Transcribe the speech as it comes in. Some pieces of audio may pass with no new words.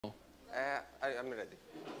I'm ready.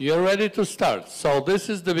 You're ready to start. So this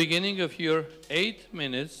is the beginning of your 8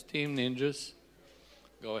 minutes, Team Ninjas.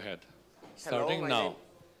 Go ahead. Starting now.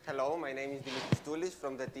 Hello, my name is Dimitris Toulis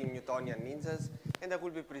from the team Newtonian Ninjas, and I will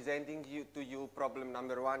be presenting to you problem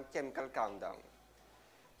number 1, chemical countdown.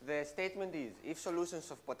 The statement is, if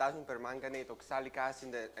solutions of potassium permanganate, oxalic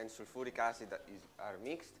acid, and sulfuric acid are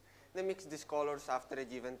mixed, the mix discolors after a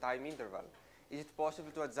given time interval. Is it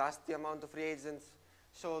possible to adjust the amount of reagents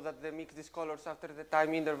so that the mix discolors after the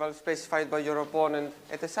time interval specified by your opponent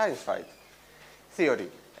at a science fight? Theory.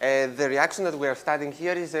 The reaction that we are studying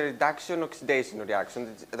here is a reduction-oxidation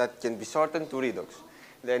reaction that can be shortened to redox.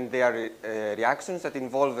 Then there are reactions that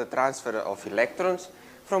involve the transfer of electrons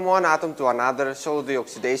from one atom to another, so the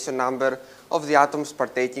oxidation number of the atoms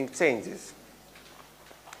partaking changes.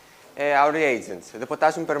 Our reagents, the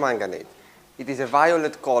potassium permanganate. It is a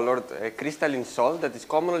violet-colored crystalline salt that is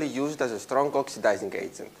commonly used as a strong oxidizing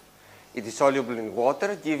agent. It is soluble in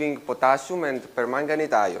water, giving potassium and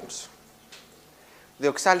permanganate ions. The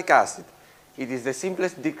oxalic acid. It is the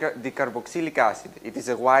simplest decarboxylic acid. It is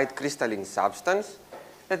a white crystalline substance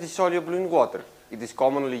that is soluble in water. It is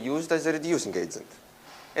commonly used as a reducing agent.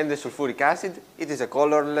 And the sulfuric acid, it is a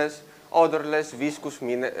colorless, odorless, viscous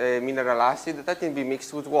mineral acid that can be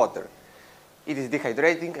mixed with water. It is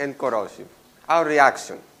dehydrating and corrosive. Our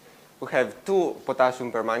reaction. We have 2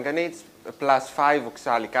 potassium permanganates plus 5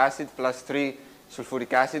 oxalic acid plus 3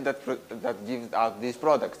 sulfuric acid that gives out these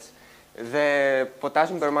products. The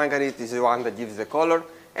potassium permanganate is the one that gives the color,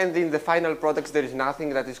 and in the final products there is nothing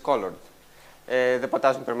that is colored. The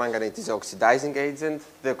potassium permanganate is the oxidizing agent,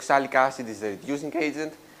 the oxalic acid is the reducing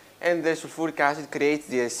agent, and the sulfuric acid creates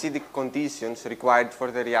the acidic conditions required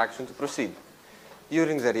for the reaction to proceed.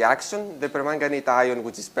 During the reaction, the permanganate ion,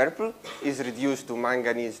 which is purple, is reduced to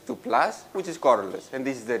manganese 2+, which is colorless. And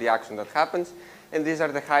this is the reaction that happens, and these are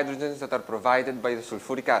the hydrogens that are provided by the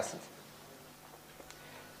sulfuric acid.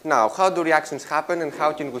 Now, how do reactions happen and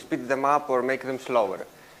how can we speed them up or make them slower?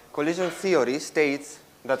 Collision theory states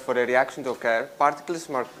that for a reaction to occur, particles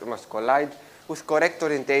must collide with correct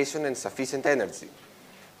orientation and sufficient energy.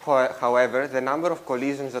 However, the number of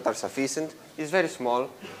collisions that are sufficient is very small,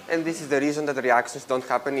 and this is the reason that reactions don't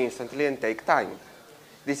happen instantly and take time.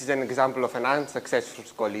 This is an example of an unsuccessful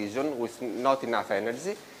collision with not enough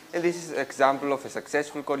energy, and this is an example of a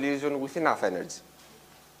successful collision with enough energy.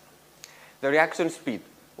 The reaction speed.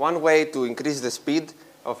 One way to increase the speed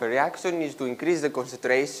of a reaction is to increase the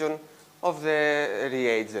concentration of the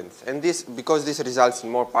reagents. And this, because this results in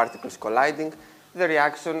more particles colliding, the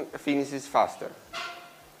reaction finishes faster.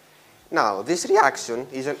 Now, this reaction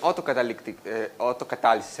is an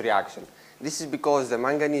autocatalysis reaction. This is because the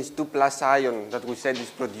manganese 2+ ion that we said is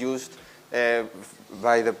produced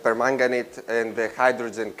by the permanganate and the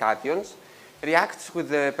hydrogen cations reacts with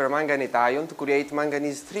the permanganate ion to create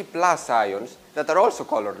manganese 3+ ions that are also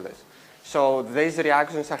colorless. So these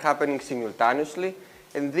reactions are happening simultaneously,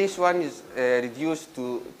 and this one is reduced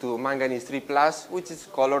to manganese 3+, which is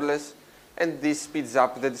colorless, and this speeds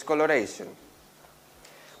up the discoloration.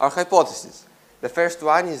 Our hypothesis. The first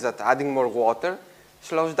one is that adding more water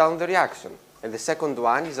slows down the reaction. And the second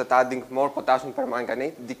one is that adding more potassium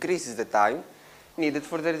permanganate decreases the time needed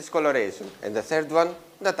for the discoloration. And the third one,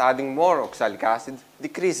 that adding more oxalic acid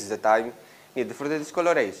decreases the time needed for the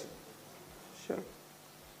discoloration. Sure.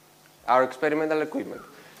 Our experimental equipment.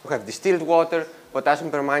 We have distilled water, potassium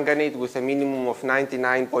permanganate with a minimum of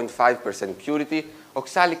 99.5% purity,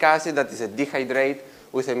 oxalic acid that is a dehydrate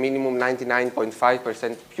with a minimum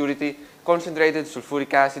 99.5% purity, concentrated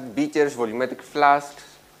sulfuric acid, beakers, volumetric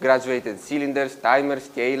flasks, graduated cylinders, timer,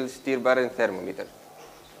 scale, stir bar, and thermometer.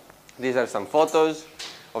 These are some photos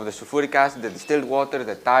of the sulfuric acid, the distilled water,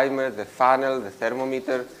 the timer, the funnel, the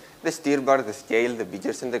thermometer, the stir bar, the scale, the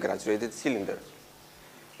beakers, and the graduated cylinder.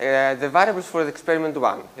 The variables for the experiment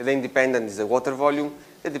 1. The independent is the water volume,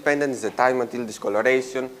 the dependent is the time until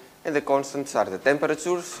discoloration, and the constants are the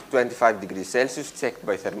temperatures, 25 degrees Celsius, checked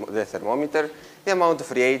by the thermometer, the amount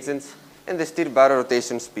of reagents, and the stir bar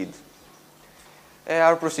rotation speed.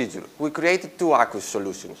 Our procedure. We created 2 aqueous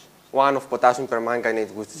solutions, one of potassium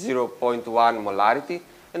permanganate with 0.1 molarity,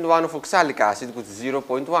 and one of oxalic acid with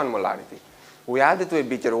 0.1 molarity. We added to a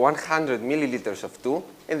beaker 100 milliliters of 2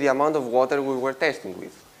 and the amount of water we were testing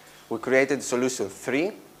with. We created solution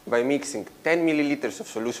 3 by mixing 10 milliliters of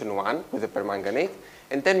solution 1 with the permanganate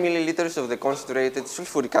and 10 milliliters of the concentrated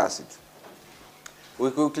sulfuric acid.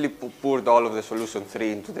 We quickly poured all of the solution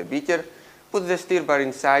 3 into the beaker, put the stir bar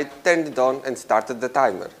inside, turned it on, and started the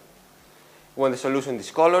timer. When the solution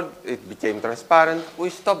discolored, it became transparent, we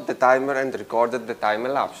stopped the timer and recorded the time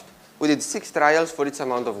elapsed. We did 6 trials for each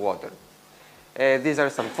amount of water. These are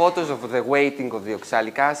some photos of the weighting of the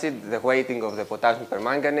oxalic acid, the weighting of the potassium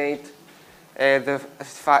permanganate,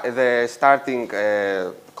 the starting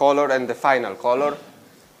color and the final color.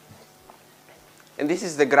 And this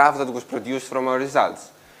is the graph that was produced from our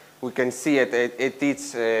results. We can see at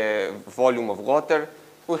each volume of water,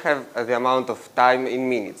 we have the amount of time in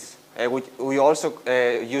minutes. We also,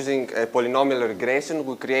 using polynomial regression,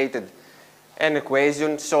 we created an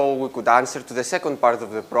equation so we could answer to the second part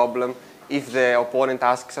of the problem. If the opponent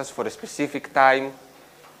asks us for a specific time,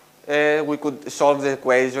 we could solve the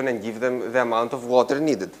equation and give them the amount of water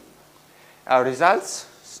needed. Our results,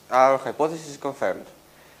 our hypothesis is confirmed.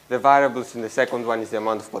 The variables in the second one is the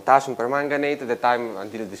amount of potassium permanganate, the time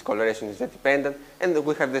until discoloration is dependent, and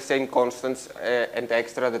we have the same constants and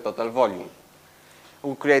extra the total volume.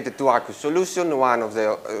 We created two aqueous solutions, one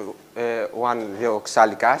the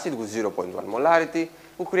oxalic acid with 0.1 molarity.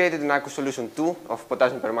 We created an aqueous solution 2 of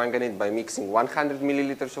potassium permanganate by mixing 100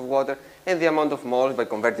 milliliters of water, and the amount of moles by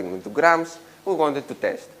converting them into grams we wanted to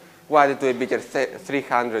test. We added to a beaker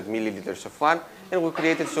 300 milliliters of one, and we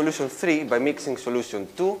created solution 3 by mixing solution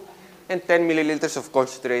 2 and 10 milliliters of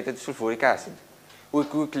concentrated sulfuric acid. We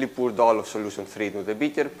quickly poured all of solution 3 into the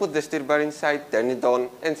beaker, put the stir bar inside, turned it on,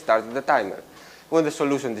 and started the timer. When the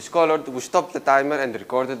solution discolored, we stopped the timer and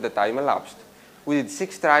recorded the time elapsed. We did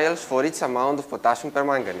 6 trials for each amount of potassium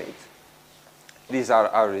permanganate. These are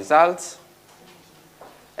our results,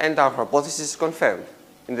 and our hypothesis is confirmed.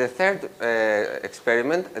 In the third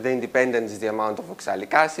experiment, the independence is the amount of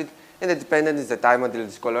oxalic acid, and the dependent is the time until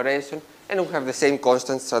discoloration, and we have the same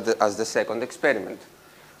constants as the second experiment.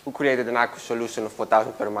 We created an aqueous solution of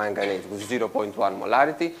potassium permanganate with 0.1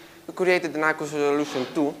 molarity. We created an aqueous solution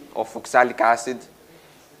 2 of oxalic acid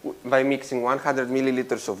by mixing 100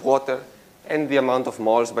 milliliters of water and the amount of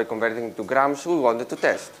moles by converting it to grams we wanted to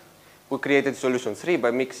test. We created solution 3 by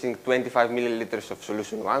mixing 25 milliliters of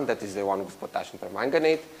solution 1, that is the one with potassium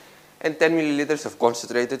permanganate, and 10 milliliters of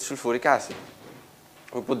concentrated sulfuric acid.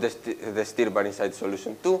 We put the stir bar inside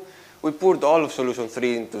solution 2. We poured all of solution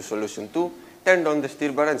 3 into solution 2, turned on the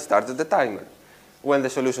stir bar and started the timer. When the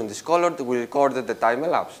solution discolored, we recorded the time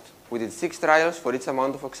elapsed. We did 6 trials for each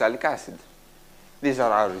amount of oxalic acid. These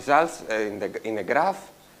are our results in a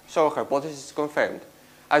graph, so our hypothesis is confirmed.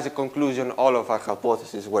 As a conclusion, all of our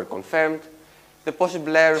hypotheses were confirmed. The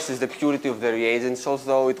possible errors is the purity of the reagents,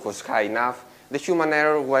 although it was high enough, the human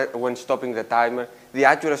error when stopping the timer, the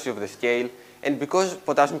accuracy of the scale, and because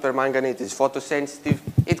potassium permanganate is photosensitive,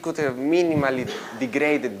 it could have minimally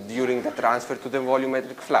degraded during the transfer to the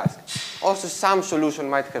volumetric flask. Also, some solution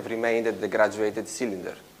might have remained at the graduated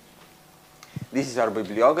cylinder. This is our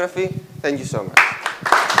bibliography. Thank you so much.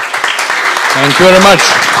 Thank you very much.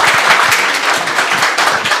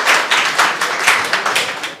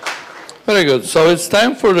 Very good. So it's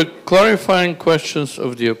time for the clarifying questions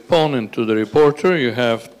of the opponent to the reporter. You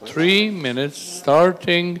have 3 minutes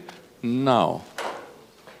starting now.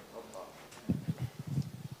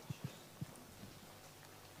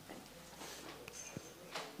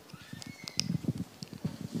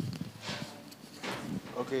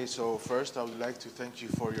 Okay, so first I would like to thank you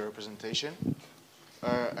for your presentation.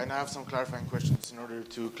 And I have some clarifying questions in order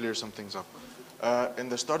to clear some things up. In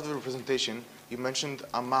the start of the presentation, you mentioned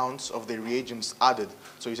amounts of the reagents added.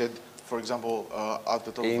 So you said, for example, at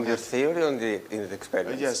the top in of the theory or in the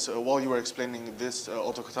experiment? Yes, while you were explaining this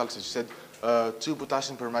autocatalysis, you said 2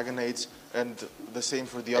 potassium permanganates and the same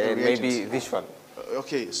for the other reagents. Maybe this one.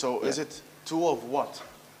 Okay, so is it 2 of what?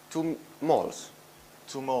 2 moles.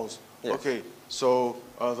 2 moles. Yes. Okay, so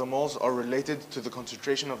the moles are related to the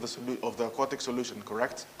concentration of the aquatic solution,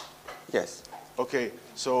 correct? Yes. Okay,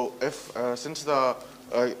 so if since the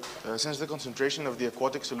concentration of the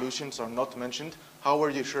aquatic solutions are not mentioned, how were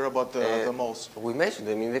you sure about the moles? We mentioned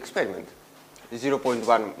them in the experiment.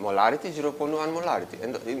 0.1 molarity, 0.1 molarity,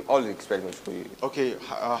 and in all the experiments we... Okay,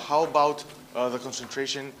 how about the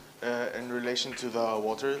concentration in relation to the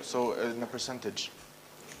water, so in a percentage?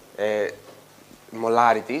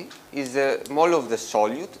 Molarity is the mole of the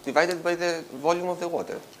solute divided by the volume of the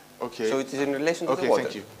water. Okay. So it is in relation to the water.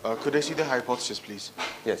 Okay, thank you. Could I see the hypothesis, please?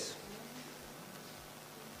 Yes.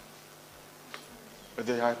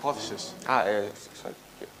 The hypothesis. Sorry.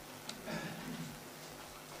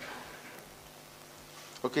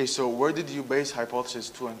 Okay, so where did you base hypothesis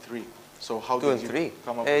 2 and 3? So how 2 did and you 3.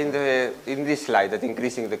 come up in with this slide, that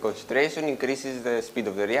increasing the concentration increases the speed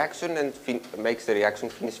of the reaction and makes the reaction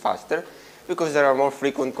finish faster because there are more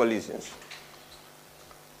frequent collisions.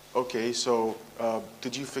 Okay, so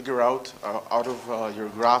did you figure out of your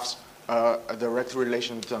graphs a direct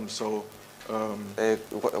relation with them? So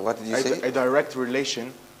what did you say? A direct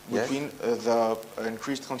relation Yes. between the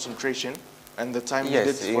increased concentration and the time needed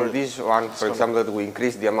Yes, for... in this one, for example, that we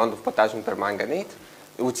increase the amount of potassium permanganate,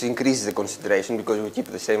 which increases the concentration because we keep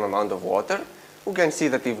the same amount of water. We can see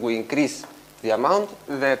that if we increase the amount,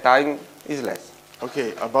 the time is less.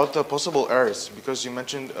 Okay, about the possible errors, because you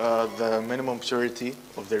mentioned the minimum purity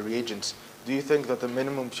of the reagents. Do you think that the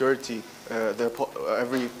minimum purity,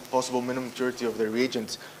 every possible minimum purity of the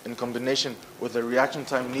reagents in combination with the reaction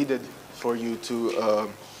time needed for you to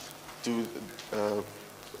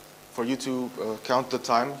count the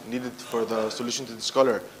time needed for the solution to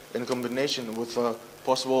discolor in combination with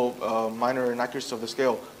possible minor inaccuracy of the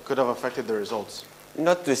scale could have affected the results?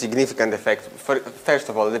 Not to a significant effect. First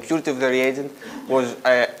of all, the purity of the reagent was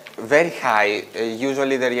very high.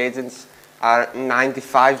 Usually the reagents are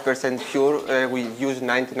 95% pure. We use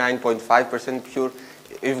 99.5% pure.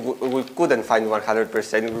 If we couldn't find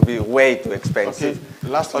 100%, it would be way too expensive. Okay.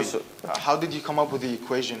 Lastly, also, how did you come up with the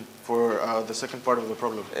equation for the second part of the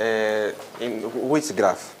problem? In which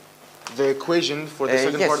graph? The equation for the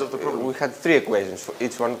second part of the problem. We had 3 equations, for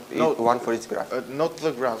each one, one for each graph. Not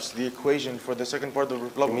the graphs, the equation for the second part of the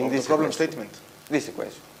problem, statement. This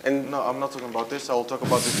equation. And no, I'm not talking about this. I will talk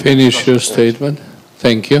about this. Finish your statement.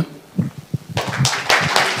 Thank you.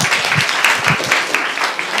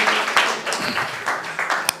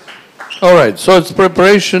 All right, so it's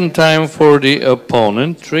preparation time for the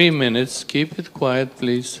opponent. 3 minutes. Keep it quiet,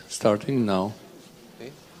 please, starting now.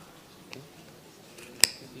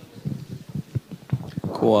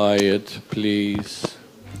 Quiet, please.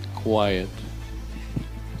 Quiet.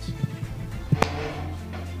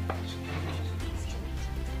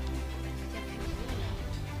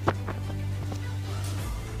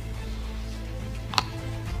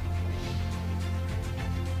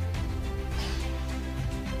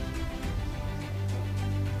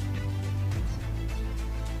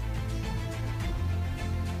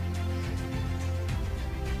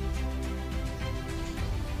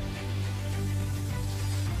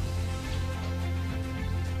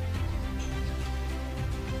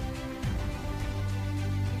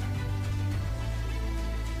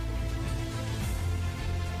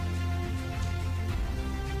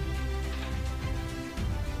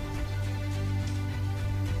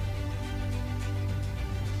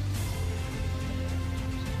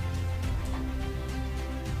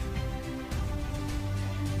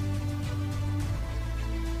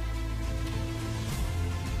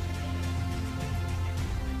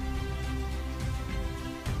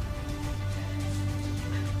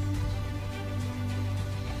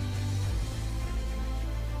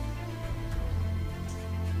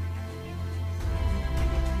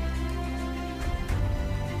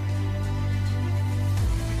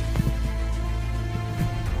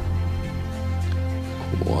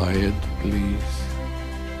 Quiet, please.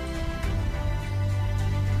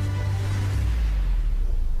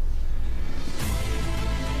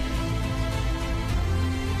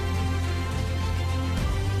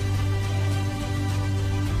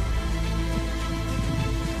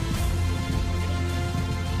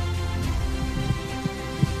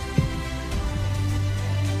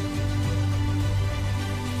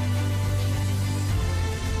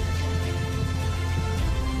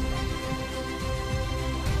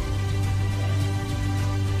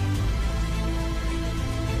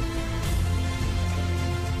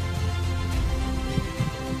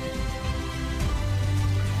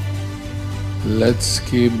 Let's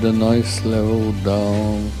keep the noise level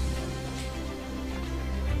down.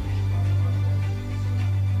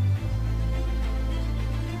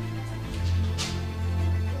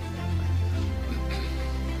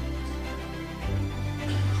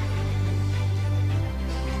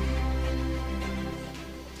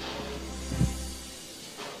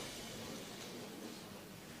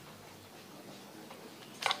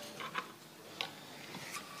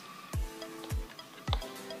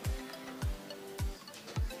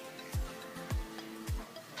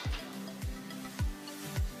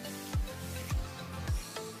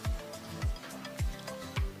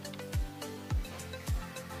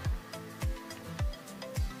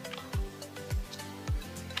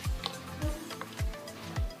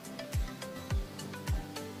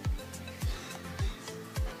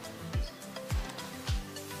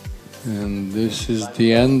 And this is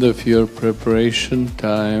the end of your preparation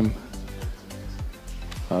time.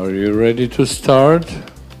 Are you ready to start?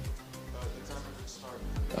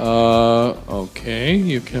 Okay,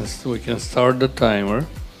 we can start the timer.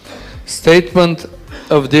 Statement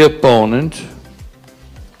of the opponent.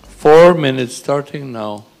 4 minutes starting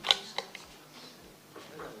now.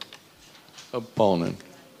 Opponent.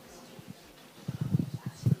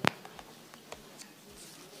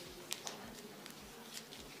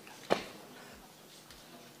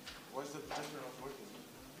 What's the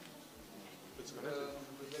It's connected.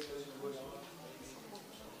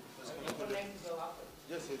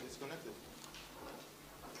 Yes, it is connected.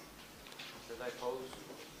 Should I pause?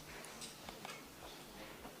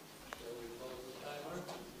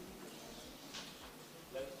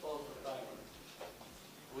 Let's pause the timer.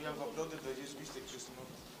 We have uploaded the USB stick just a moment.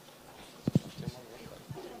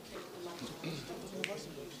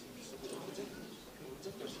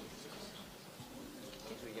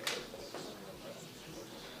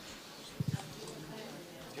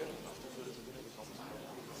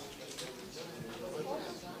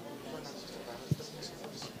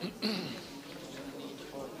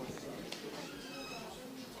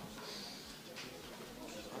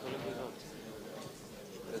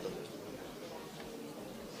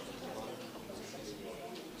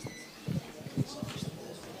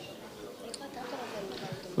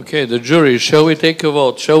 Okay, the jury, shall we take a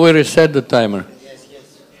vote? Shall we reset the timer? Yes.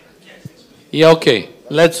 Yeah, okay.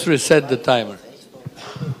 Let's reset the timer.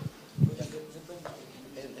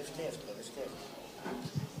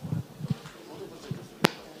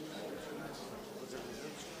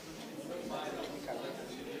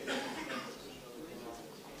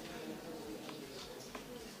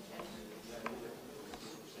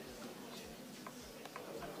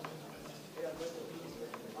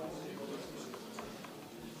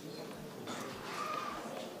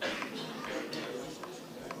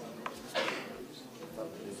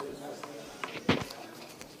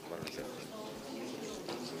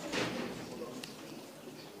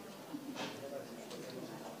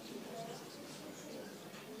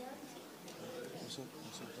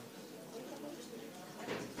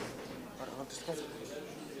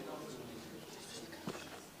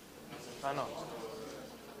 I know.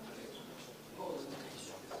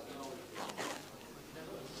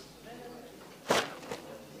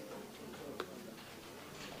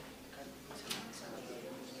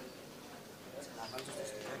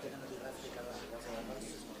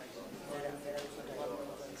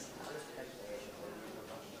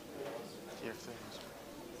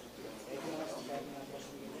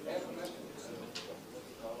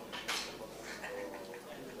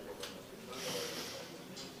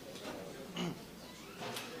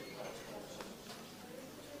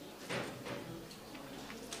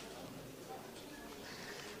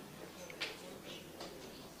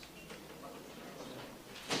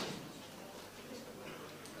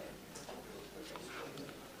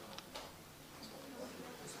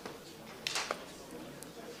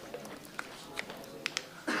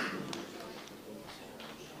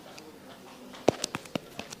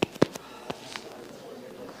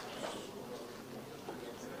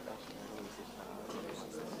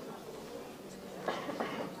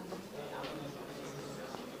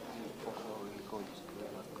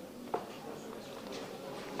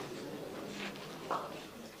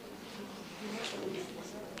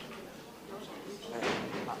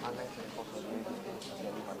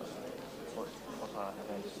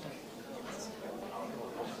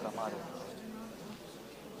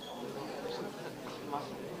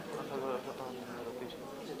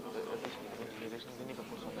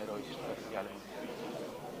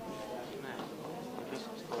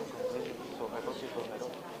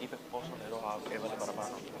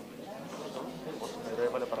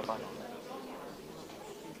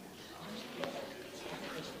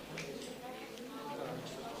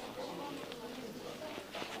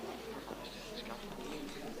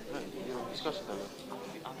 Discussion though.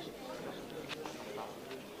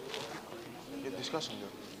 You're discussing though.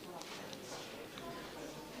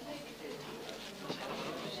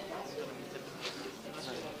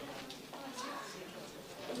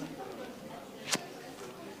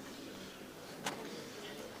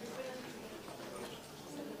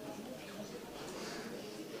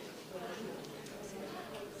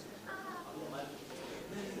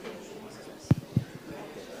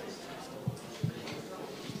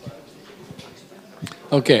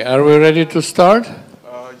 Okay, are we ready to start?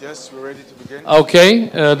 Yes, we're ready to begin. Okay,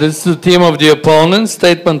 this is the team of the opponent,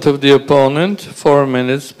 statement of the opponent, 4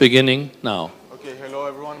 minutes, beginning now. Okay, hello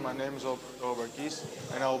everyone, my name is Oberkis,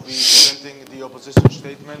 and I'll be presenting the opposition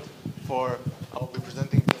statement for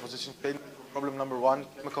problem number 1,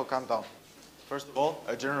 chemical countdown. First of all,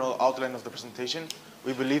 a general outline of the presentation.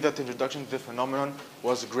 We believe that the introduction to the phenomenon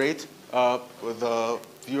was great. The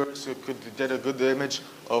viewers could get a good image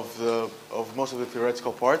of most of the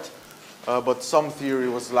theoretical part, but some theory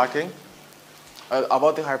was lacking.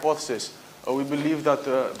 About the hypothesis, we believe that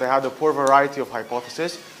they had a poor variety of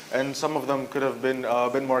hypotheses, and some of them could have been a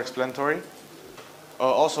bit more explanatory.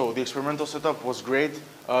 Also, the experimental setup was great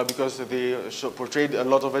because they portrayed a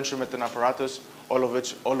lot of instrument and apparatus, all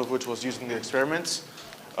of which was used in the experiments.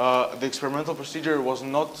 The experimental procedure was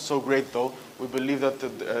not so great though. We believe that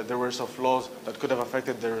there were some flaws that could have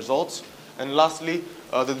affected the results. And lastly,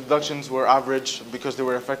 the deductions were average because they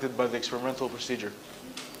were affected by the experimental procedure.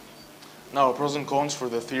 Now, pros and cons for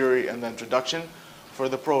the theory and the introduction. For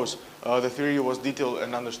the pros, the theory was detailed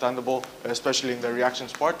and understandable, especially in the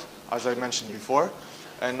reactions part, as I mentioned before.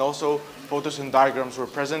 And also, photos and diagrams were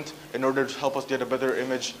present in order to help us get a better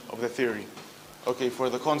image of the theory. Okay, for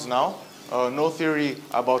the cons now, no theory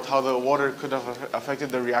about how the water could have affected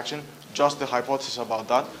the reaction, just the hypothesis about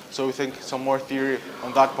that. So we think some more theory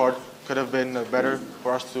on that part could have been better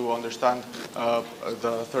for us to understand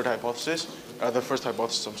the third hypothesis, the first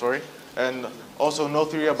hypothesis, I'm sorry. And also no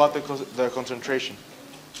theory about the concentration.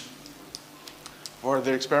 For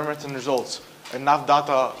the experiments and results, enough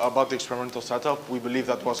data about the experimental setup, we believe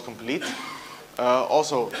that was complete.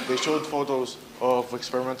 Also, they showed photos of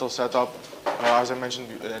experimental setup, as I mentioned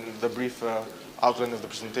in the brief outline of the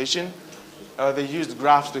presentation. They used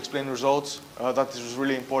graphs to explain results. That is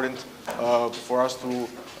really important for us to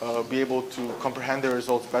be able to comprehend the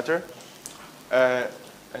results better.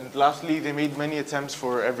 And lastly, they made many attempts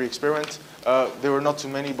for every experiment. They were not too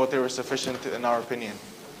many, but they were sufficient in our opinion.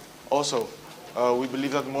 Also, we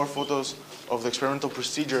believe that more photos of the experimental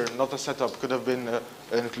procedure, not the setup, could have been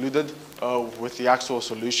included with the actual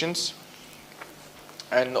solutions.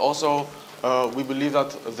 And also, we believe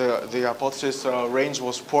that the hypothesis range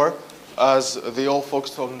was poor, as they all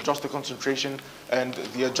focused on just the concentration and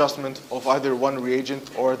the adjustment of either one reagent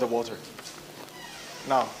or the water.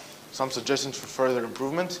 Now, some suggestions for further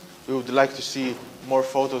improvement. We would like to see more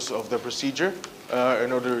photos of the procedure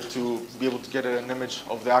in order to be able to get an image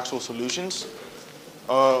of the actual solutions.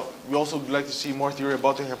 We also would like to see more theory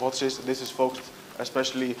about the hypothesis. This is focused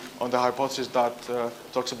especially on the hypothesis that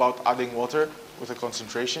talks about adding water with a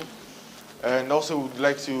concentration. And also we would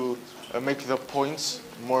like to make the points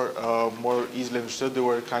more easily understood. They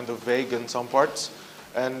were kind of vague in some parts.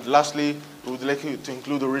 And lastly, we would like to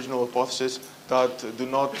include original hypotheses that do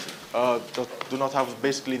not have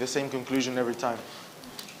basically the same conclusion every time.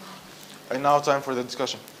 And now time for the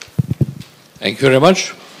discussion. Thank you very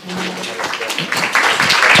much.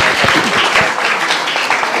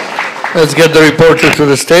 Let's get the reporter to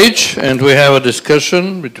the stage, and we have a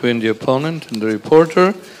discussion between the opponent and the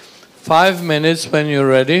reporter. 5 minutes when you're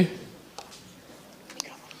ready.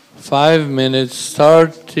 5 minutes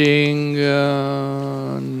starting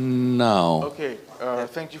now. Okay,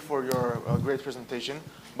 thank you for your great presentation,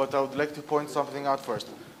 but I would like to point something out first.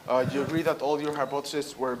 You agree that all your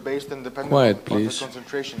hypotheses were based and dependent on the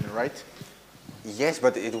concentration, right? Yes,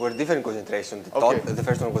 but it were different concentration. The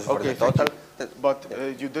first one was for the thank total. But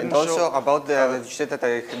you didn't and also show... about the, you said that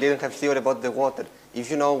I didn't have theory about the water. If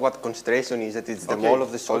you know what concentration is, that it's the mole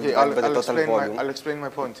of the salt divided by the total volume. I'll explain my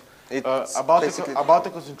point. About the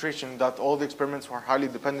concentration, that all the experiments were highly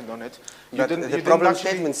dependent on it. The problem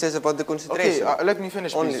statement says about the concentration. Okay, let me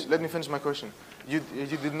finish, please. Let me finish my question. You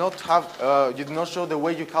did not show the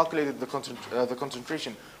way you calculated the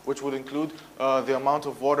concentration, which would include the amount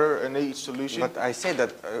of water in each solution. But I said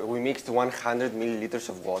that we mixed 100 milliliters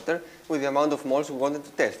of water with the amount of moles we wanted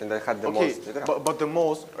to test, and I had the moles. But the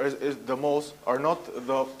moles are not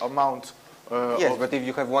the amount. Yes, but if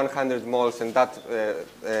you have 100 moles and that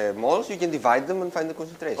moles, you can divide them and find the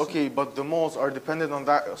concentration. Okay, but the moles are dependent on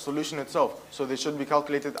that solution itself, so they should be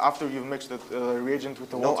calculated after you've mixed the reagent with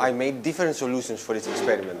the water. No, I made different solutions for each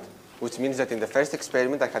experiment, which means that in the first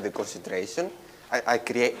experiment I had the concentration.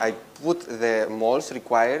 I put the moles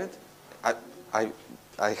required.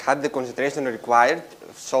 I had the concentration required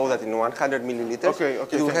so that in 100 milliliters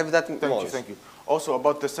you have that moles. Thank you. Also,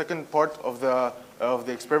 about the second part of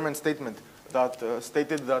the experiment statement that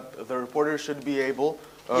stated that the reporter should be able.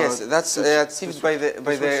 Yes, that's achieved by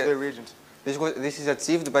the reagents. This is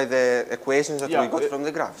achieved by the equations that we got from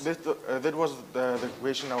the graphs. That was the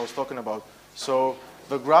equation I was talking about. So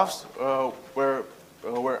the graphs were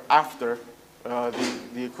after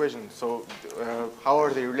the equation. So how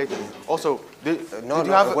are they related? Also,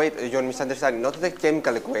 wait, you're misunderstanding. Not the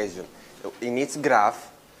chemical equation. In each graph.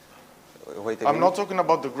 I'm not talking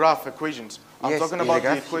about the graph equations. I'm talking about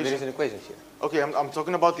the equation. There is an equation here. Okay, I'm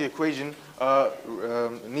talking about the equation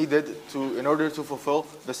needed in order to fulfill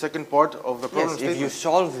the second part of the problem statement. If you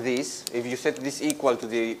solve this, if you set this equal to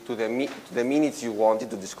the minutes you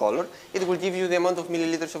wanted to this color, it will give you the amount of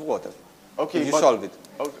milliliters of water. Okay, if you solve it.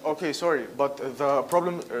 Okay, sorry, but the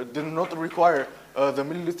problem did not require the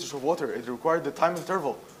milliliters of water. It required the time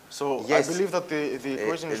interval. So yes, I believe that the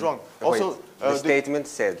equation is wrong. Also, the statement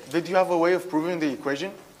said. Did you have a way of proving the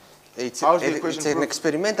equation? It's How is the equation it's an proved?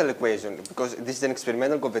 experimental equation, because this is an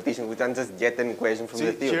experimental competition. We can't just get an equation from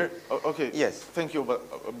the See, theory. here, okay. Yes. Thank you,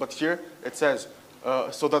 but here it says,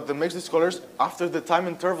 so that makes the scholars after the time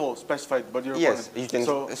interval specified by your Yes, opponent. you can.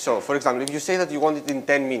 So, So, for example, if you say that you want it in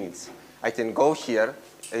 10 minutes, I can go here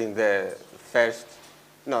in the first.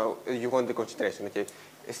 No, you want the concentration. Okay,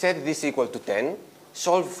 set this equal to 10.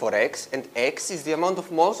 Solve for x, and x is the amount of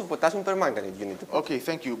moles of potassium permanganate you need to put. okay,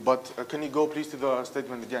 thank you. But can you go please to the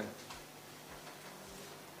statement again?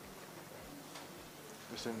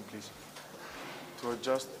 The statement, please. To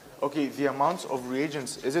adjust. Okay, the amounts of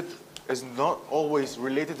reagents is not always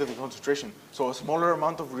related to the concentration. So a smaller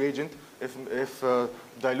amount of reagent, if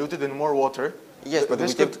diluted in more water. Yes, but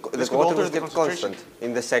this we kept, could- the this could water alter was the kept concentration. constant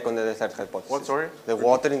in the second and the third hypothesis. What, sorry? The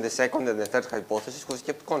water in the second and the third hypothesis was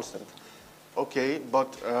kept constant. Okay, but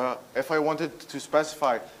if I wanted to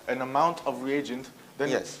specify an amount of reagent, then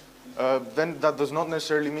Yes. Then that does not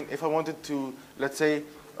necessarily mean if I wanted to, let's say,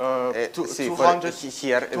 See, 200,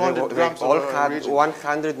 here, 200 they grams all of had reagent.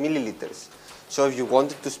 100 milliliters. So if you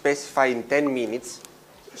wanted to specify in 10 minutes,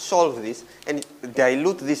 solve this and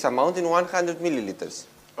dilute this amount in 100 milliliters.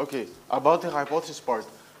 Okay, about the hypothesis part,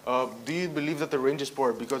 do you believe that the range is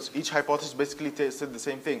poor? Because each hypothesis basically said the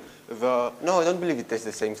same thing. No, I don't believe it tests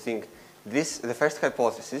the same thing. The first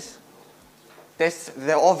hypothesis, tests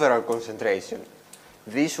the overall concentration.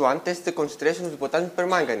 This one tests the concentration of the potassium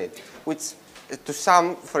permanganate, which to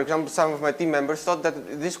some, for example, some of my team members thought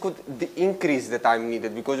that this could increase the time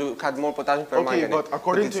needed because you had more potassium permanganate. Okay, but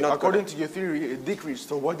according it's to your theory, it decreased.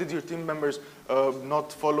 So why did your team members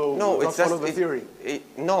not follow the theory?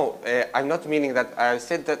 No, I'm not meaning that. I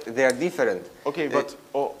said that they are different. Okay, but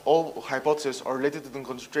all hypotheses are related to the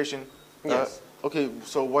concentration. Yes. Okay,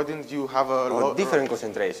 so why didn't you have a different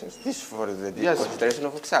concentrations? This for the Yes. concentration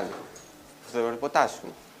of oxalic, for the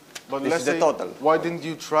potassium. But This let's is the say, total. why didn't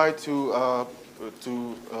you try to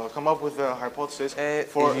come up with a hypothesis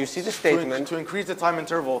for if you see the statement, to increase the time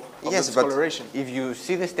interval of yes, the but discoloration? if you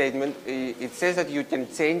see the statement, it says that you can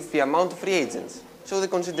change the amount of reagents. So the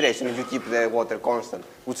concentration, if you keep the water constant,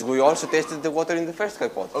 which we also tested the water in the first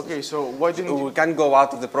hypothesis. Okay, so why didn't we you, can't go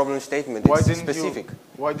out of the problem statement? why It's didn't specific.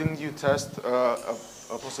 why didn't you test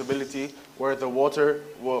a possibility where the water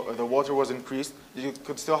was increased? You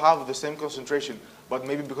could still have the same concentration, but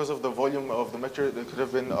maybe because of the volume of the mixture, there could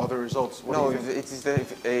have been other results. What No, do you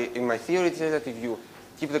think? in my theory it says that if you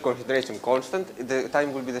keep the concentration constant, the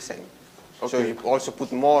time will be the same. So Okay. you also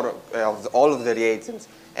put more of all of the reagents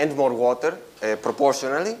and more water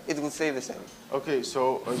proportionally, it will stay the same. Okay,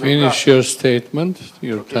 so Finish your statement.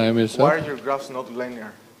 Your time is why are up. your graphs not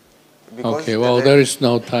linear? Because Okay, well, there is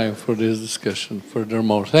no time for this discussion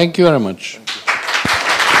furthermore. Thank you very much.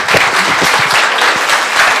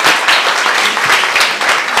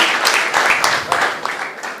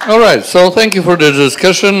 All right, so thank you for the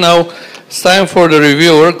discussion. Now it's time for the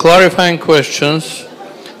reviewer clarifying questions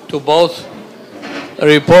to both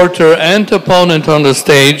reporter and opponent on the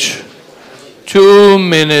stage. 2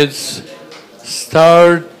 minutes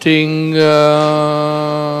starting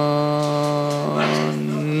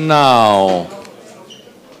now.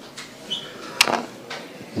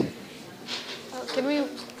 Can we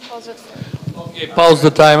pause it? Okay, pause the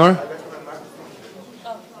timer.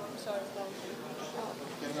 Oh, sorry.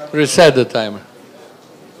 Reset the timer.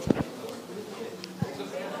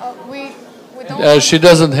 We don't. She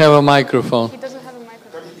doesn't have a microphone. He doesn't have a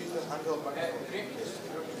microphone.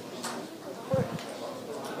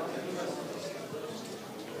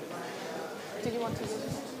 Did you want to use it?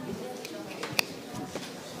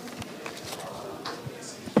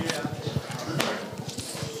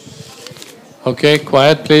 Okay,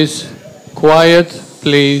 quiet please. Quiet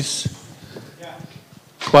please.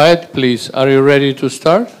 Quiet please. Are you ready to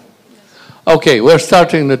start? Okay, we're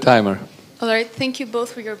starting the timer. All right, thank you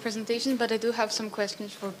both for your presentation, but I do have some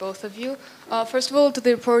questions for both of you. First of all, to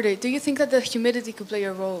the reporter, do you think that the humidity could play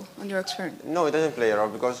a role on your experiment? No, it doesn't play a role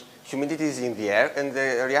because humidity is in the air and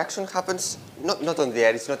the reaction happens not on the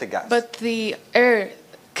air, it's not a gas. But the air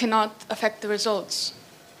cannot affect the results.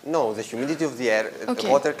 No, the humidity of the air, Okay. the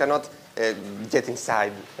water cannot get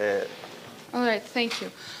inside. All right, thank you.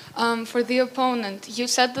 For the opponent, you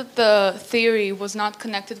said that the theory was not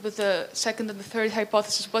connected with the second and the third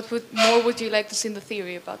hypothesis. What more would you like to see in the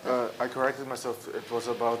theory about that? I corrected myself. It was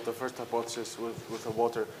about the first hypothesis with the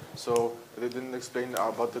water. So they didn't explain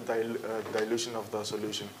about the dilution of the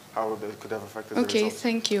solution, how it could have affected the Okay, results.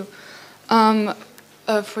 thank you.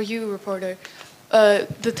 For you, reporter,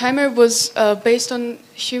 the timer was based on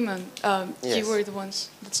human. Yes. You were the ones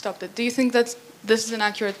that stopped it. Do you think that this is an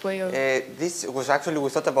accurate way of... This was actually, we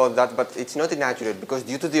thought about that, but it's not inaccurate because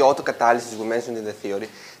due to the autocatalysis we mentioned in the theory,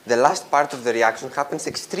 the last part of the reaction happens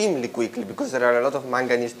extremely quickly because there are a lot of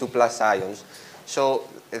manganese 2+ ions. So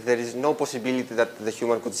there is no possibility that the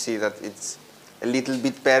human could see that it's a little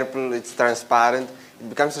bit purple, it's transparent. It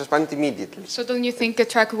becomes transparent immediately. So don't you think a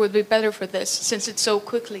tracker would be better for this since it's so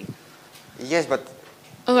quickly? Yes, but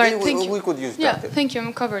All right, thank you. we could use Yeah, that. thank you,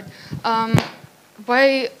 I'm covered. I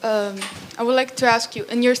would like to ask you,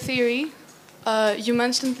 in your theory, you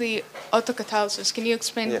mentioned the autocatalysis. Can you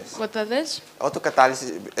explain what that is?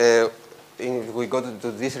 Autocatalysis, we go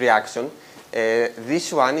to this reaction.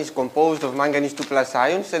 This one is composed of manganese 2+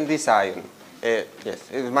 ions and this ion. Yes,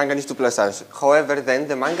 manganese 2+ ions. However, then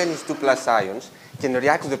the manganese 2+ ions can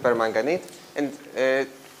react with the permanganate and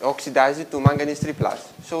oxidize it to manganese 3+.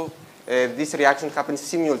 So this reaction happens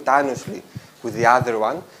simultaneously with the other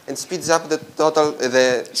one and speeds up the total.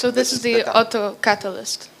 So this is the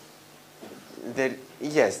autocatalyst.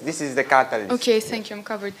 Yes, this is the catalyst. Okay, thank you, I'm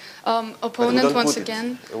covered. Opponent, once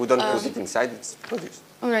again. We don't put it inside, it's produced.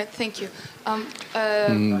 All right, thank you.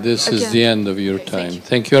 This is again. the end of your time.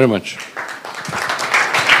 Thank you very much.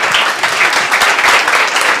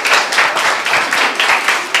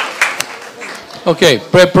 Okay,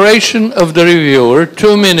 preparation of the reviewer,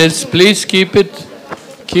 2 minutes, please keep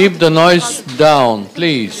the noise down,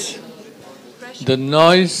 please. The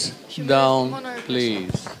noise down,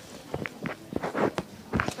 please.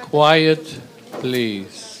 Quiet,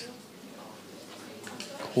 please.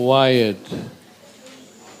 Quiet.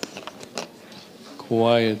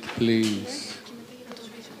 Quiet, please.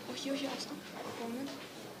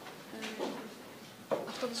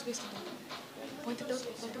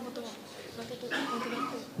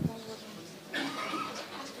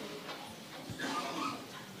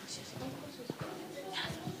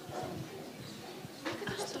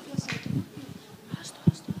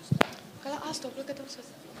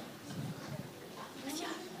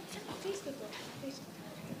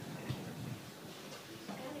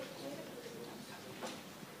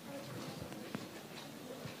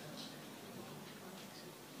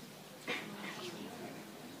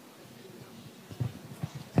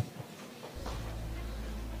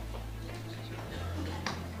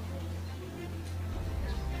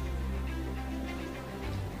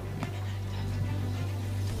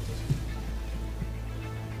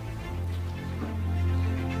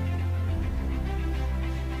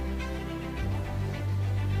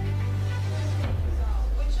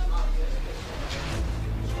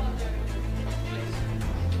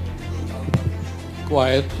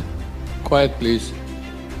 Quiet. Quiet, please.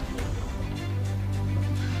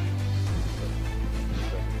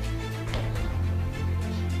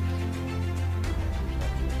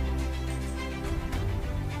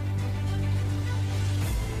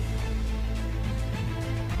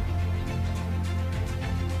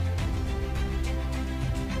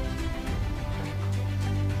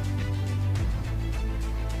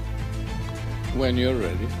 When you're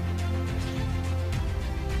ready.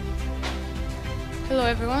 Hello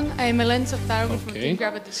everyone, I'm HellenicYNT from Team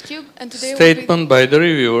Gravity's Cube, and today Statement by the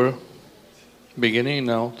reviewer, beginning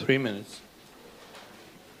now, 3 minutes.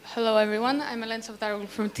 Hello everyone, I'm HellenicYNT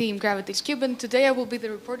from Team Gravity's Cube, and today I will be the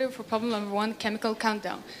reporter for problem number 1, chemical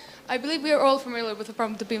countdown. I believe we are all familiar with the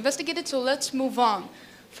problem to be investigated, so let's move on.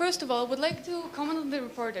 First of all, I would like to comment on the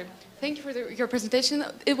reporter. Thank you for your presentation.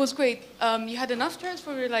 It was great. You had enough terms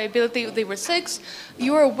for reliability. They were 6.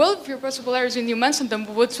 You were well with your possible errors and you mentioned them,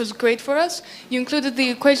 which was great for us. You included the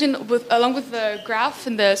equation along with the graph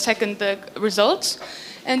in the second results.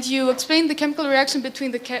 And you explained the chemical reaction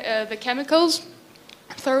between the chemicals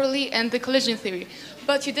thoroughly and the collision theory.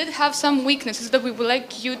 But you did have some weaknesses that we would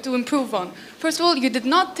like you to improve on. First of all, you did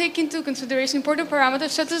not take into consideration important parameters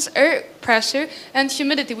such as air pressure and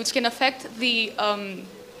humidity, which can affect the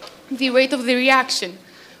rate of the reaction.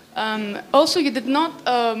 Also, you did not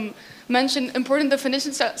mention important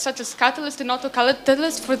definitions such as catalyst and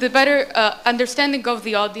autocatalyst for the better understanding of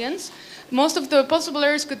the audience. Most of the possible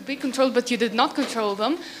errors could be controlled, but you did not control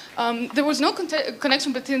them. There was no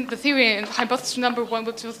connection between the theory and hypothesis number 1,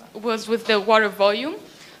 which was with the water volume.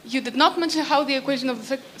 You did not mention how the equation of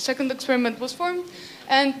the second experiment was formed,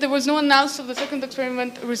 and there was no analysis of the second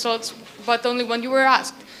experiment results, but only when you were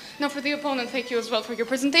asked. Now, for the opponent, thank you as well for your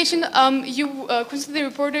presentation. You questioned the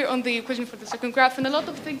reporter on the equation for the second graph, and a lot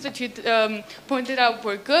of things that you pointed out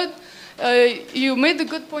were good. You made the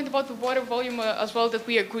good point about the water volume as well that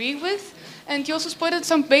we agree with. And you also spotted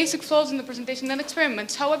some basic flaws in the presentation and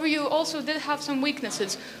experiments. However, you also did have some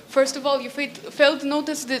weaknesses. First of all, you failed to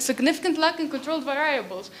notice the significant lack in controlled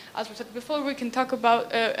variables. As we said before, we can talk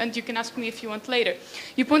about, and you can ask me if you want later.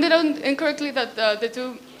 You pointed out incorrectly that the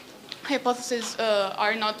two hypotheses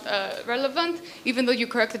are not relevant, even though you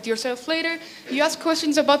corrected yourself later. You asked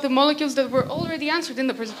questions about the molecules that were already answered in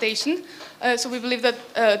the presentation, so we believe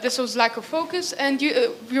that this was lack of focus, and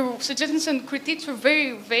your suggestions and critiques were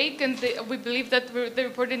very vague, and we believe that the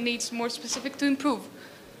report needs more specific to improve.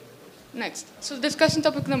 Next, so discussion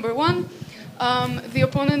topic number 1. The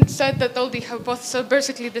opponent said that all the hypotheses are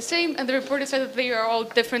basically the same, and the reporter said that they are all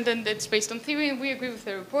different and it's based on theory, and we agree with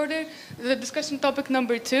the reporter. The discussion topic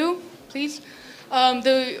number 2, please.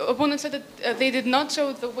 The opponent said that they did not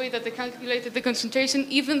show the way that they calculated the concentration,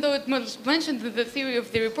 even though it was mentioned in the theory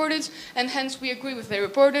of the reporters, and hence we agree with the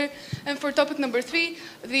reporter. And for topic number 3,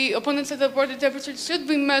 the opponent said that water temperature should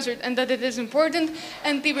be measured and that it is important.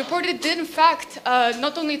 And the reporter did, in fact,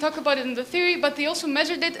 not only talk about it in the theory, but they also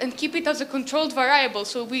measured it and keep it as a controlled variable.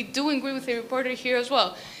 So we do agree with the reporter here as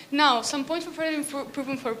well. Now, some points for further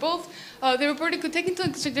improvement for both. The reporter could take into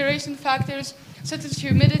consideration factors such as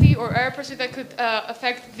humidity or air pressure that could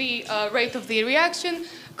affect the rate of the reaction,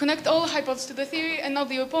 connect all hypotheses to the theory, and now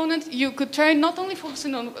the opponent, you could try not only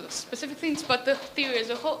focusing on specific things, but the theory as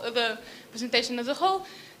a whole, the presentation as a whole.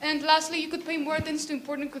 And lastly, you could pay more attention to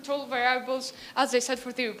important control variables, as I said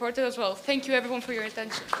for the reporter as well. Thank you, everyone, for your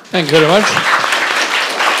attention. Thank you very much.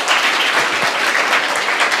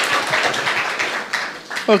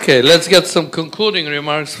 Okay, let's get some concluding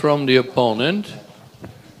remarks from the opponent.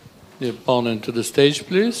 The opponent to the stage,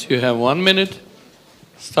 please. You have 1 minute,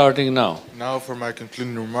 starting now. Now for my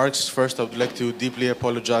concluding remarks. First, I would like to deeply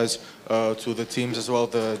apologize to the teams as well,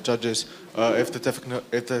 the judges, if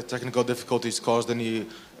the technical difficulties caused any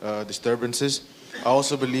disturbances. I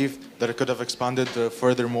also believe that I could have expanded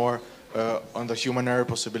furthermore on the human error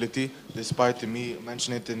possibility, despite me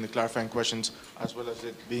mentioning it in the clarifying questions, as well as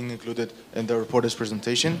it being included in the reporter's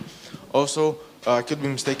presentation. Also, I could be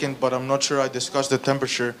mistaken, but I'm not sure I discussed the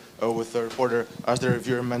temperature with the reporter, as the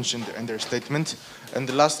reviewer mentioned in their statement. And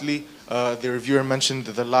lastly, the reviewer mentioned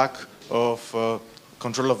the lack of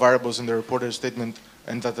control of variables in the reporter's statement,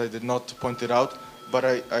 and that I did not point it out. But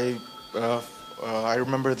I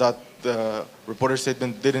remember that the reporter's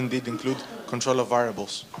statement did indeed include control of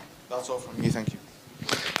variables. That's all from me. Thank you.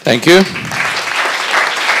 Thank you.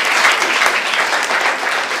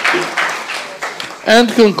 And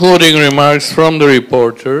concluding remarks from the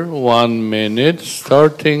reporter, 1 minute,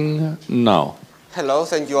 starting now. Hello,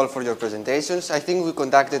 thank you all for your presentations. I think we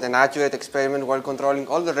conducted an accurate experiment while controlling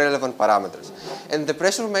all the relevant parameters. And the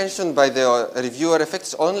pressure mentioned by the reviewer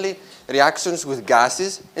affects only reactions with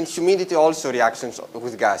gases, and humidity also reactions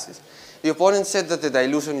with gases. The opponent said that the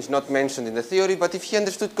dilution is not mentioned in the theory, but if he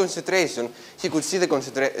understood concentration, he could see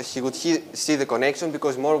the connection,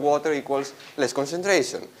 because more water equals less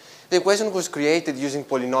concentration. The equation was created using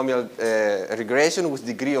polynomial regression with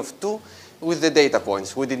degree of 2 with the data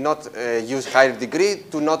points. We did not use higher degree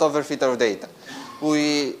to not overfit our data.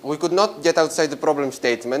 We could not get outside the problem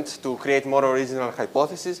statement to create more original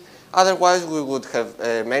hypotheses. Otherwise, we would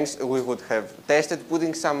have tested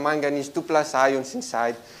putting some manganese 2+ ions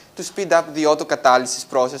inside to speed up the autocatalysis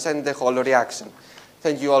process and the whole reaction.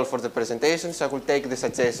 Thank you all for the presentations. I will take the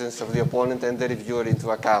suggestions of the opponent and the reviewer into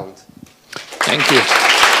account. Thank you.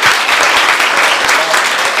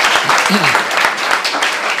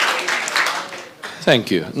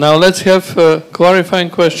 Thank you. Now let's have clarifying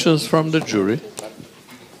questions from the jury,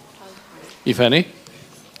 if any.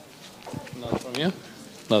 Not from you?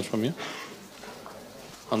 Not from you?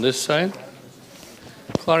 On this side?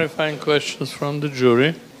 Clarifying questions from the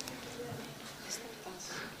jury.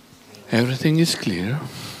 Everything is clear.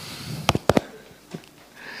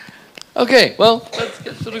 Okay, well, let's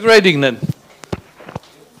get to the grading then.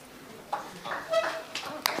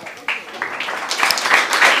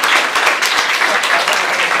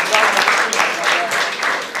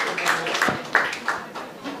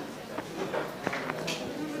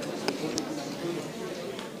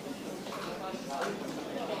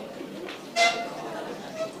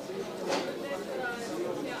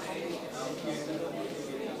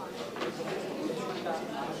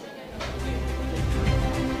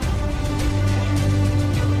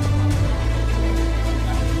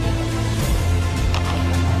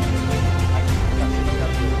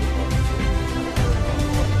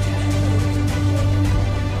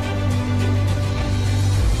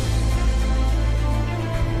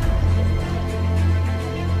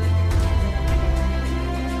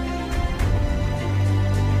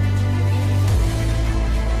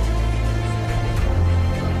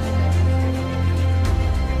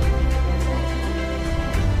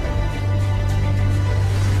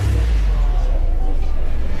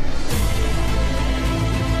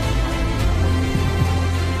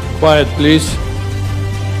 Quiet, please.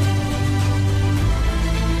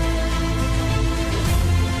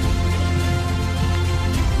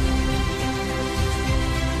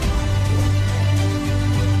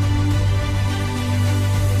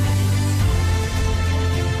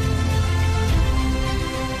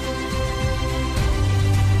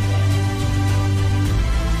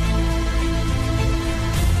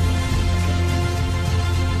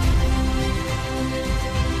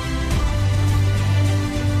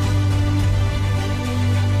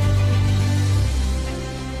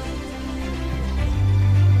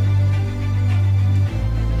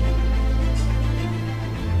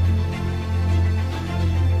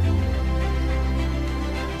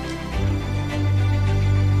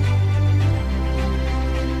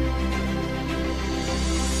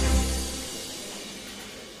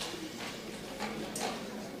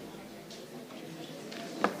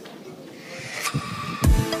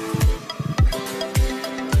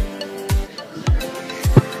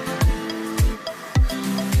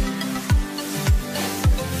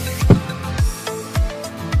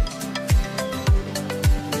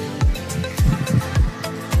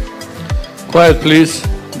 Quiet, please.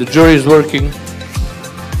 The jury is working.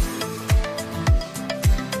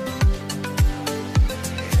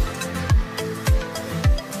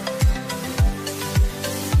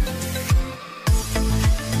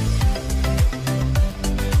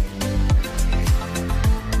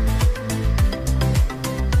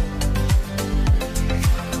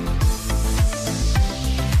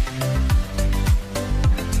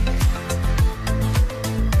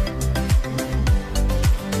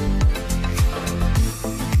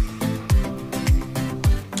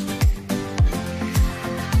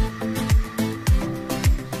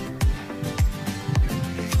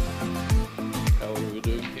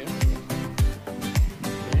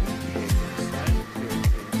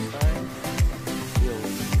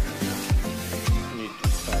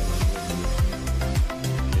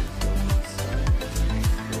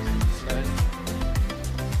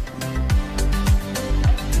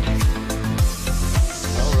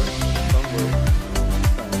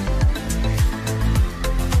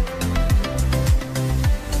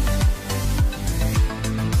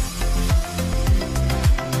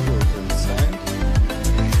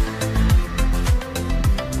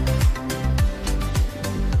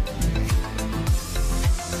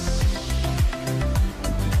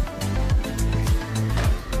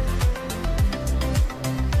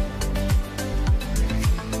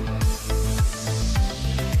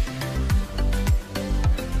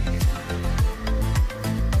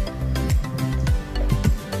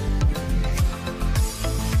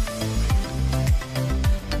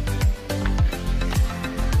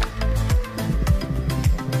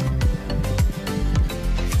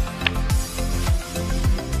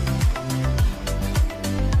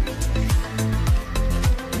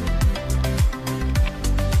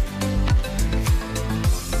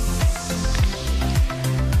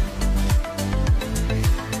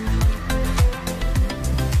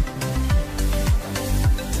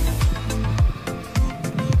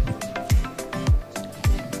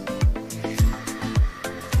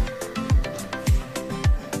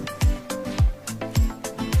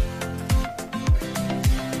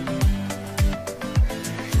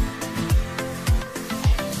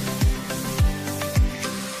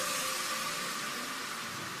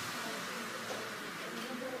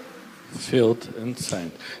 Filled and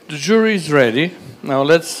signed. The jury is ready. Now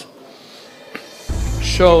let's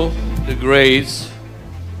show the grades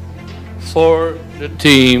for the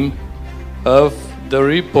team of the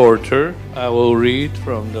reporter. I will read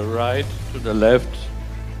from the right to the left.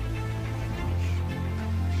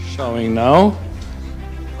 Showing now.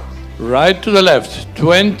 Right to the left.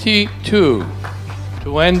 22,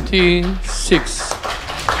 26,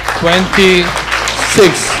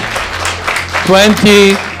 26,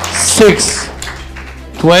 26,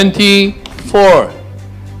 24,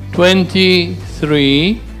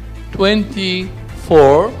 23,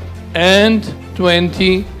 24, and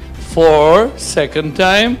 24. Second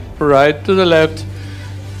time, right to the left.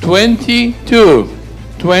 22,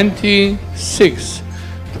 26,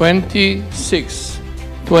 26,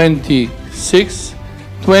 26,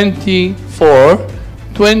 24,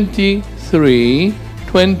 23,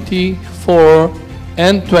 24,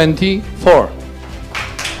 and 24.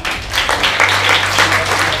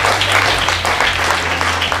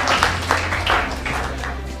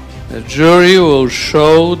 The jury will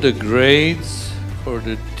show the grades for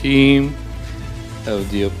the team of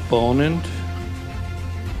the opponent.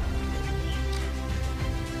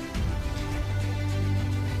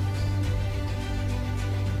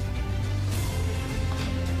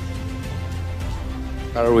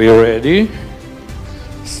 Are we ready?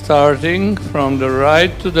 Starting from the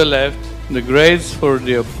right to the left, the grades for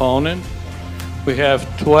the opponent. We have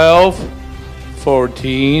 12,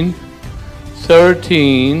 14,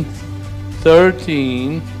 13,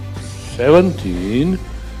 13, 17,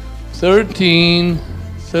 13,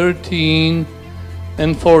 13,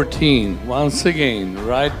 and 14. Once again,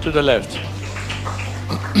 right to the left.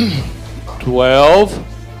 12,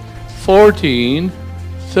 14,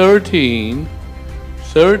 13,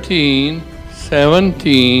 13,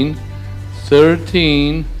 17,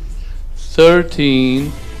 13,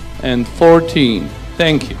 13, and 14.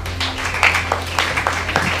 Thank you.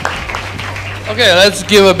 Okay, let's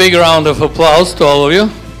give a big round of applause to all of you.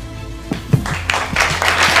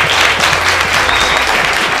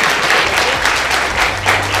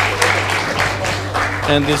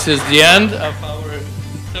 And this is the end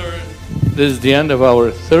of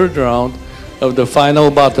our third round of the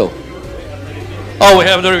final battle. Oh, we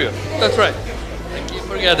have the review. That's right. I keep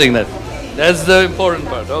forgetting that. That's the important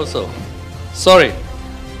part also. Sorry.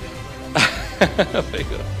 Very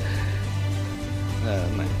good.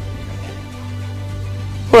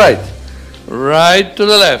 Right. Right to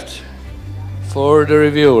the left for the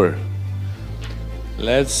reviewer.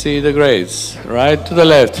 Let's see the grades. Right to the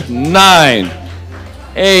left. 9,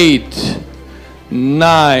 8,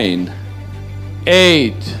 9,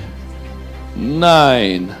 8,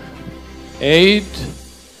 9, 8,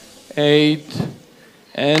 8,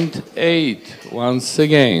 and 8. Once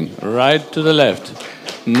again, right to the left.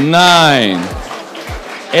 9,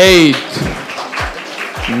 8,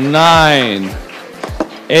 9,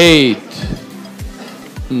 8,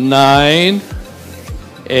 9,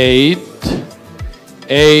 8,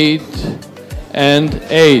 8, and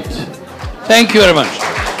 8. Thank you very much.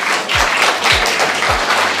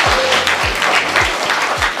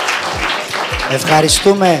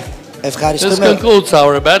 Ευχαριστούμε. This concludes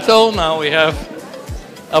our battle. Now we have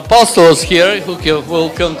apostles here who will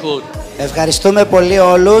conclude. Ευχαριστούμε πολύ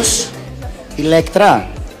όλους. Ηλεκτρά.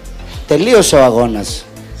 Τελείωσε ο αγώνας.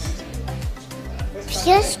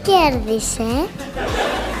 Ποιος κέρδισε?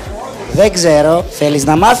 Δεν ξέρω. Θέλεις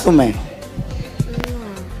να μάθουμε?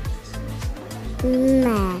 Ναι.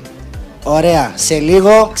 Ωραία. Σε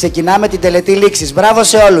λίγο ξεκινάμε την τελετή λήξης. Μπράβο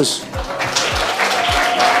σε όλους.